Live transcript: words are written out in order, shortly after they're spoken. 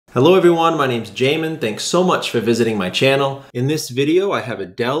Hello everyone, my name's Jamin. Thanks so much for visiting my channel. In this video, I have a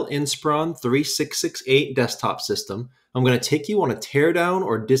Dell Inspiron 3668 desktop system. I'm going to take you on a teardown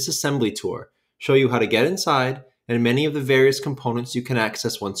or disassembly tour, show you how to get inside, and many of the various components you can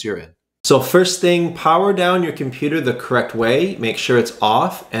access once you're in. So first thing, power down your computer the correct way. Make sure it's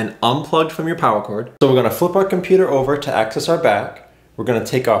off and unplugged from your power cord. So we're going to flip our computer over to access our back. We're going to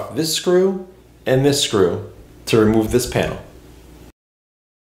take off this screw and this screw to remove this panel.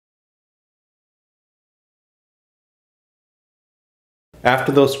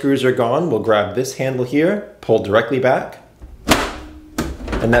 After those screws are gone, we'll grab this handle here, pull directly back,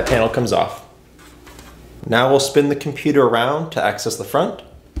 and that panel comes off. Now we'll spin the computer around to access the front.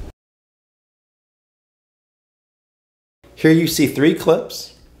 Here you see 3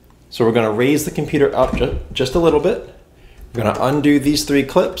 clips. So we're going to raise the computer up just a little bit. We're going to undo these 3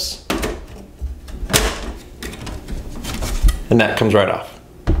 clips, and that comes right off.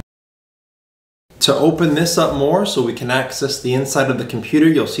 To open this up more so we can access the inside of the computer,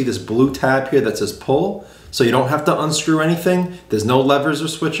 you'll see this blue tab here that says pull. So you don't have to unscrew anything. There's no levers or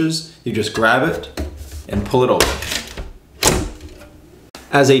switches. You just grab it and pull it open.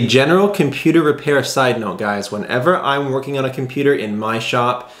 As a general computer repair side note, guys, whenever I'm working on a computer in my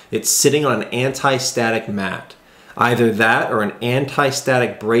shop, it's sitting on an anti-static mat. Either that or an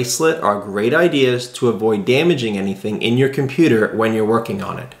anti-static bracelet are great ideas to avoid damaging anything in your computer when you're working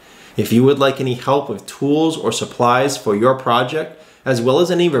on it. If you would like any help with tools or supplies for your project, as well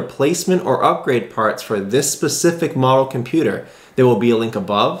as any replacement or upgrade parts for this specific model computer, there will be a link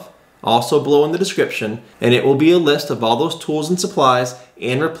above, also below in the description, and it will be a list of all those tools and supplies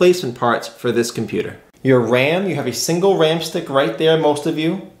and replacement parts for this computer. Your RAM, you have a single RAM stick right there. Most of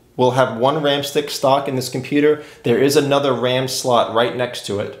you will have one RAM stick stock in this computer. There is another RAM slot right next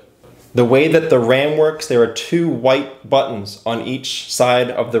to it. The way that the RAM works, there are 2 white buttons on each side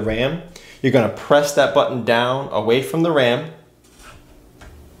of the RAM. You're going to press that button down away from the RAM.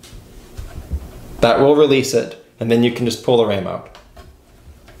 That will release it, and then you can just pull the RAM out.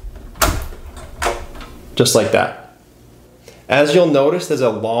 Just like that. As you'll notice, there's a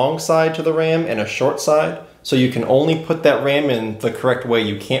long side to the RAM and a short side, so you can only put that RAM in the correct way.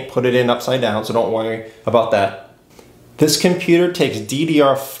 You can't put it in upside down, so don't worry about that. This computer takes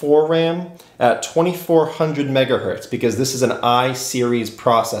DDR4 RAM at 2400 megahertz because this is an i-series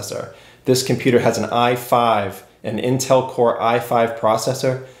processor. This computer has an i5, an Intel Core i5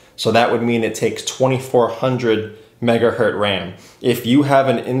 processor, so that would mean it takes 2400 megahertz RAM. If you have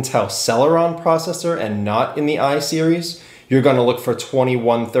an Intel Celeron processor and not in the i-series, you're going to look for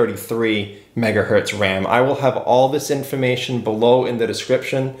 2133 megahertz RAM. I will have all this information below in the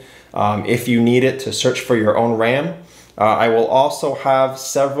description if you need it to search for your own RAM. I will also have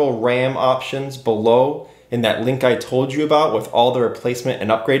several RAM options below in that link I told you about with all the replacement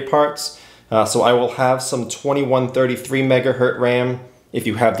and upgrade parts. So I will have some 2133 megahertz RAM if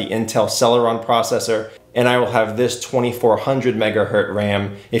you have the Intel Celeron processor, and I will have this 2400 megahertz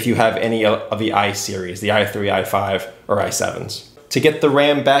RAM if you have any of the i-series, the i3, i5, or i7s. To get the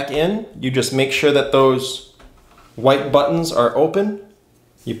RAM back in, you just make sure that those white buttons are open.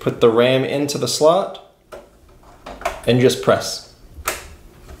 You put the RAM into the slot, and just press.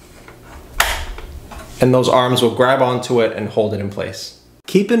 And those arms will grab onto it and hold it in place.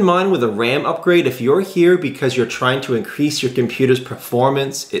 Keep in mind with a RAM upgrade, if you're here because you're trying to increase your computer's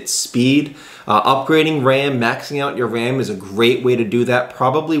performance, its speed, upgrading RAM, maxing out your RAM is a great way to do that.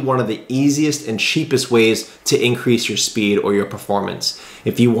 Probably one of the easiest and cheapest ways to increase your speed or your performance.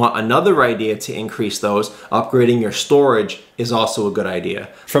 If you want another idea to increase those, upgrading your storage is also a good idea.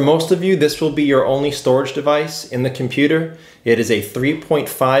 For most of you, this will be your only storage device in the computer. It is a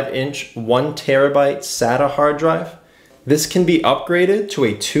 3.5-inch, 1 terabyte SATA hard drive. This can be upgraded to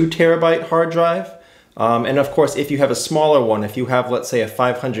a 2 terabyte hard drive. And of course, if you have a smaller one, if you have, let's say, a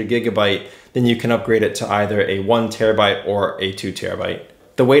 500 gigabyte, then you can upgrade it to either a 1 terabyte or a 2 terabyte.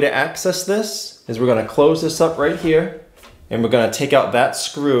 The way to access this is we're going to close this up right here, and we're going to take out that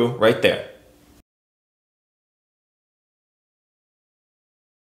screw right there.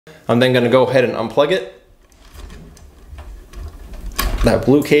 I'm then going to go ahead and unplug it. That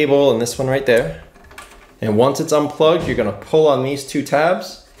blue cable and this one right there. And once it's unplugged, you're going to pull on these 2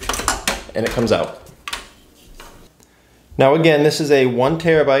 tabs and it comes out. Now again, this is a 1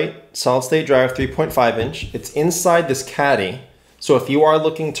 terabyte solid state drive, 3.5 inch. It's inside this caddy. So if you are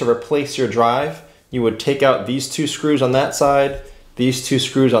looking to replace your drive, you would take out these 2 screws on that side, these 2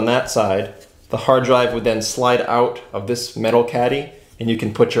 screws on that side. The hard drive would then slide out of this metal caddy and you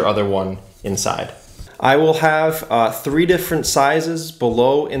can put your other one inside. I will have 3 different sizes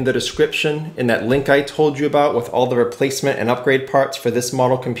below in the description in that link I told you about with all the replacement and upgrade parts for this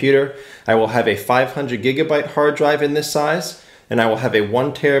model computer. I will have a 500 gigabyte hard drive in this size, and I will have a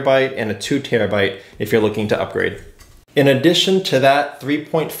 1 terabyte and a 2 terabyte if you're looking to upgrade. In addition to that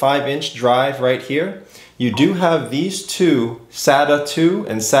 3.5 inch drive right here, you do have these 2 SATA 2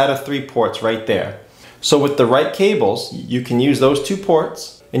 and SATA 3 ports right there. So with the right cables, you can use those 2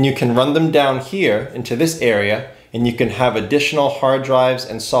 ports and you can run them down here into this area, and you can have additional hard drives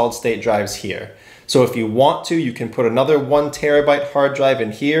and solid state drives here. So if you want to, you can put another 1 terabyte hard drive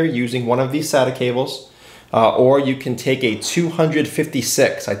in here using one of these SATA cables, or you can take a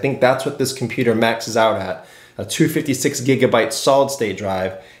 256, I think that's what this computer maxes out at, a 256 gigabyte solid state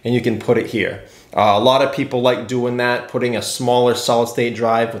drive, and you can put it here. A lot of people like doing that, putting a smaller solid state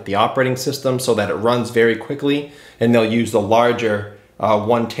drive with the operating system so that it runs very quickly, and they'll use the larger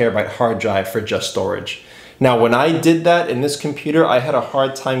 1 terabyte hard drive for just storage. Now when I did that in this computer, I had a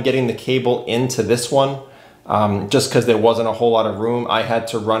hard time getting the cable into this one, just because there wasn't a whole lot of room. I had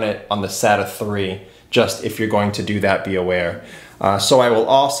to run it on the SATA 3, just if you're going to do that, be aware. So I will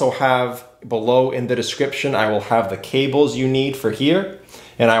also have below in the description, I will have the cables you need for here,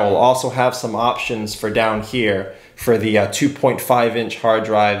 and I will also have some options for down here for the 2.5 inch hard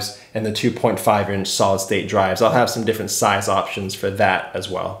drives and the 2.5 inch solid state drives. I'll have some different size options for that as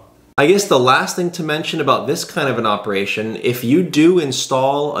well. I guess the last thing to mention about this kind of an operation, if you do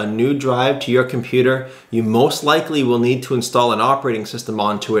install a new drive to your computer, you most likely will need to install an operating system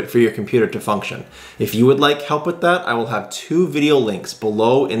onto it for your computer to function. If you would like help with that, I will have 2 video links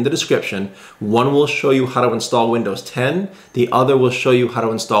below in the description. One will show you how to install Windows 10, the other will show you how to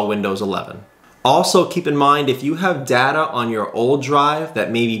install Windows 11. Also keep in mind, if you have data on your old drive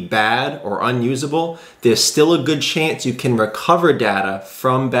that may be bad or unusable, there's still a good chance you can recover data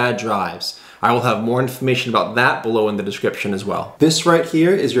from bad drives. I will have more information about that below in the description as well. This right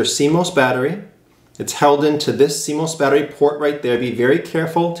here is your CMOS battery. It's held into this CMOS battery port right there. Be very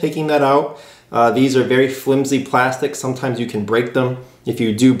careful taking that out. These are very flimsy plastic. Sometimes you can break them. If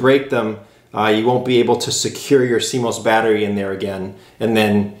you do break them, you won't be able to secure your CMOS battery in there again, and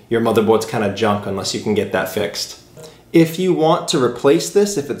then your motherboard's kind of junk unless you can get that fixed. If you want to replace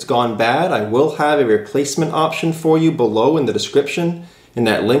this, if it's gone bad, I will have a replacement option for you below in the description in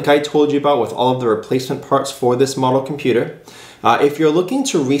that link I told you about with all of the replacement parts for this model computer. If you're looking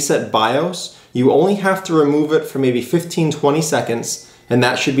to reset BIOS, you only have to remove it for maybe 15-20 seconds, and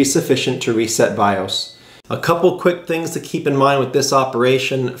that should be sufficient to reset BIOS. A couple quick things to keep in mind with this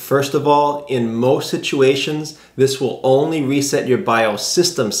operation. First of all, in most situations, this will only reset your BIOS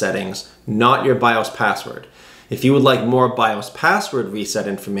system settings, not your BIOS password. If you would like more BIOS password reset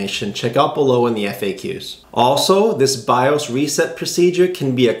information, check out below in the FAQs. Also, this BIOS reset procedure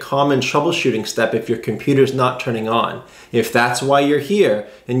can be a common troubleshooting step if your computer's not turning on. If that's why you're here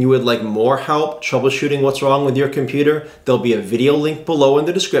and you would like more help troubleshooting what's wrong with your computer, there'll be a video link below in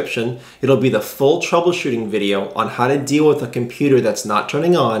the description. It'll be the full troubleshooting video on how to deal with a computer that's not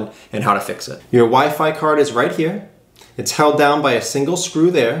turning on and how to fix it. Your Wi-Fi card is right here. It's held down by a single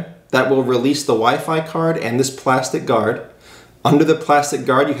screw there. That will release the Wi-Fi card and this plastic guard. Under the plastic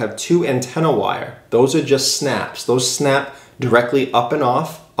guard, you have 2 antenna wire. Those are just snaps. Those snap directly up and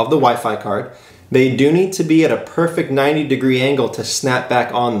off of the Wi-Fi card. They do need to be at a perfect 90-degree angle to snap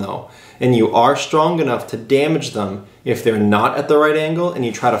back on though. And you are strong enough to damage them if they're not at the right angle and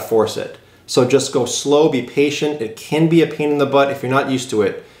you try to force it. So just go slow, be patient. It can be a pain in the butt if you're not used to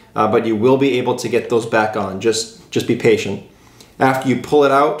it, but you will be able to get those back on. Just be patient. After you pull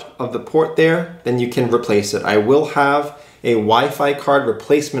it out of the port there, then you can replace it. I will have a Wi-Fi card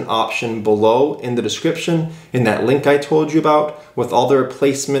replacement option below in the description in that link I told you about with all the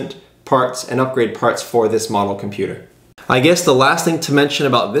replacement parts and upgrade parts for this model computer. I guess the last thing to mention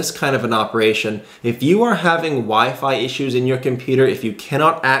about this kind of an operation, if you are having Wi-Fi issues in your computer, if you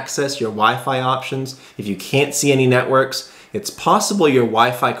cannot access your Wi-Fi options, if you can't see any networks, it's possible your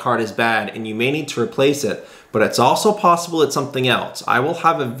Wi-Fi card is bad and you may need to replace it, but it's also possible it's something else. I will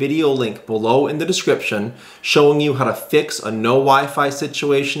have a video link below in the description showing you how to fix a no Wi-Fi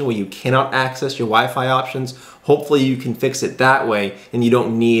situation where you cannot access your Wi-Fi options. Hopefully you can fix it that way and you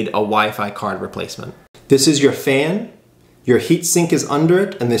don't need a Wi-Fi card replacement. This is your fan. Your heatsink is under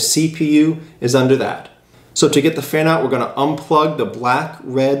it and the CPU is under that. So to get the fan out, we're going to unplug the black,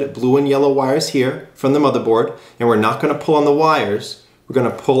 red, blue, and yellow wires here from the motherboard, and we're not going to pull on the wires. We're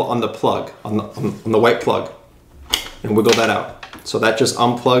going to pull on the plug, on the white plug, and wiggle that out. So that just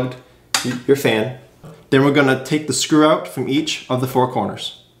unplugged your fan. Then we're going to take the screw out from each of the 4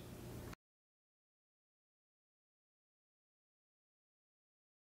 corners.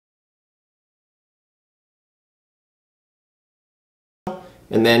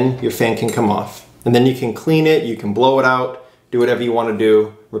 and then your fan can come off. And then you can clean it, you can blow it out, do whatever you want to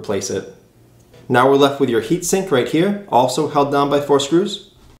do, replace it. Now we're left with your heatsink right here, also held down by 4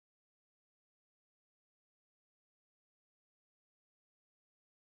 screws.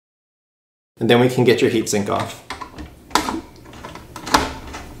 And then we can get your heatsink off.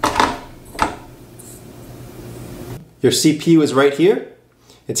 Your CPU is right here.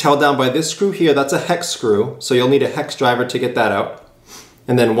 It's held down by this screw here. That's a hex screw, so you'll need a hex driver to get that out.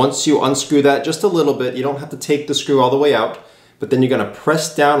 And then once you unscrew that just a little bit, you don't have to take the screw all the way out, but then you're going to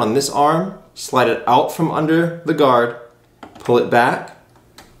press down on this arm, slide it out from under the guard, pull it back,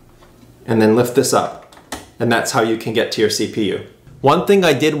 and then lift this up. And that's how you can get to your CPU. One thing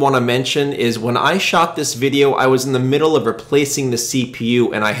I did want to mention is when I shot this video, I was in the middle of replacing the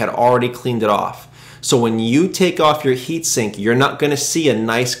CPU and I had already cleaned it off. So when you take off your heatsink, you're not going to see a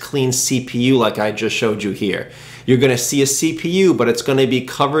nice clean CPU like I just showed you here. You're going to see a CPU, but it's going to be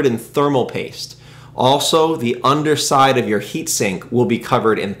covered in thermal paste. Also, the underside of your heatsink will be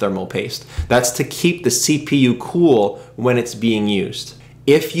covered in thermal paste. That's to keep the CPU cool when it's being used.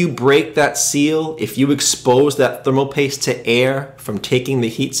 If you break that seal, if you expose that thermal paste to air from taking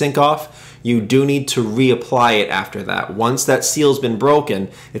the heatsink off, you do need to reapply it after that. Once that seal's been broken,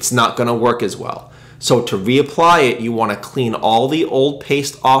 it's not going to work as well. So to reapply it, you want to clean all the old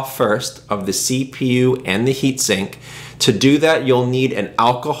paste off first of the CPU and the heatsink. To do that, you'll need an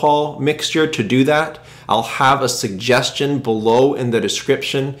alcohol mixture to do that. I'll have a suggestion below in the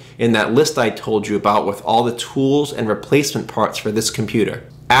description in that list I told you about with all the tools and replacement parts for this computer.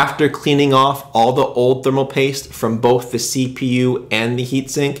 After cleaning off all the old thermal paste from both the CPU and the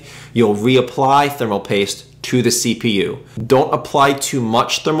heatsink, you'll reapply thermal paste to the CPU. Don't apply too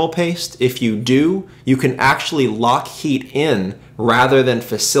much thermal paste. If you do, you can actually lock heat in rather than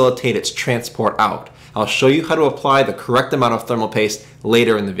facilitate its transport out. I'll show you how to apply the correct amount of thermal paste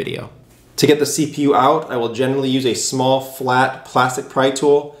later in the video. To get the CPU out, I will generally use a small flat plastic pry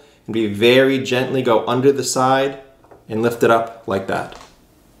tool and very gently go under the side and lift it up like that.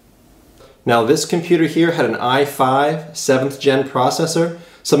 Now this computer here had an i5 7th gen processor.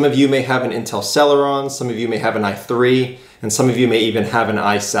 Some of you may have an Intel Celeron, some of you may have an i3, and some of you may even have an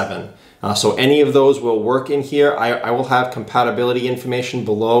i7. So any of those will work in here. I will have compatibility information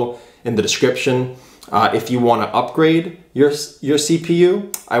below in the description. If you want to upgrade your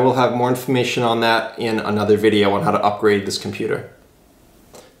CPU, I will have more information on that in another video on how to upgrade this computer.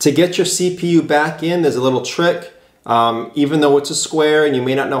 To get your CPU back in, there's a little trick. Even though it's a square and you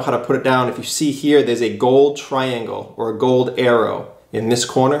may not know how to put it down, if you see here, there's a gold triangle or a gold arrow in this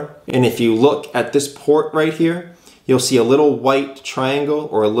corner. And if you look at this port right here, you'll see a little white triangle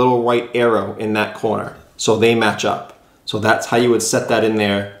or a little white arrow in that corner. So they match up. So that's how you would set that in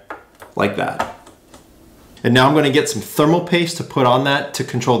there like that. And now I'm going to get some thermal paste to put on that to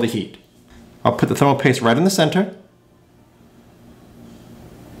control the heat. I'll put the thermal paste right in the center.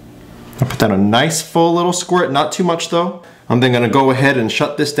 I'll put down a nice full little squirt, not too much though. I'm then going to go ahead and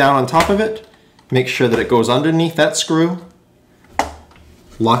shut this down on top of it. Make sure that it goes underneath that screw.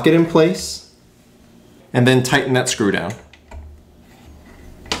 Lock it in place. And then tighten that screw down.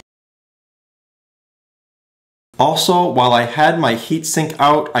 Also, while I had my heatsink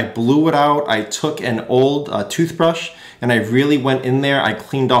out, I blew it out. I took an old toothbrush and I really went in there. I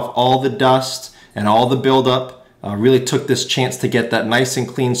cleaned off all the dust and all the buildup. Really took this chance to get that nice and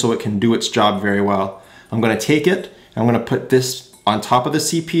clean so it can do its job very well. I'm going to take it, I'm going to put this on top of the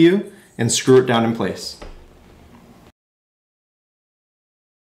CPU and screw it down in place.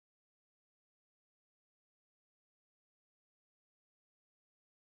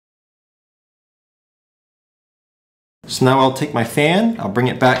 So now I'll take my fan, I'll bring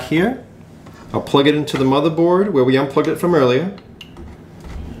it back here, I'll plug it into the motherboard where we unplugged it from earlier,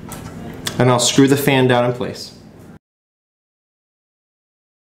 and I'll screw the fan down in place.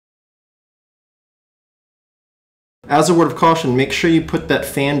 As a word of caution, make sure you put that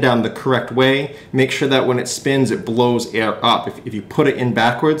fan down the correct way. Make sure that when it spins, it blows air up. If you put it in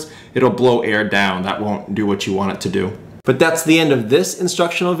backwards, it'll blow air down. That won't do what you want it to do. But that's the end of this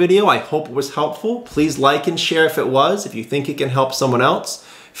instructional video. I hope it was helpful. Please like and share if it was, if you think it can help someone else.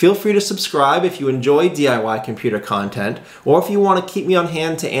 Feel free to subscribe if you enjoy DIY computer content, or if you want to keep me on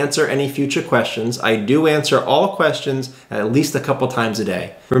hand to answer any future questions. I do answer all questions at least a couple times a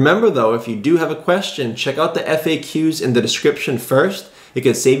day. Remember though, if you do have a question, check out the FAQs in the description first. It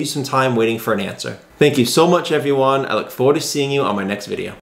could save you some time waiting for an answer. Thank you so much everyone. I look forward to seeing you on my next video.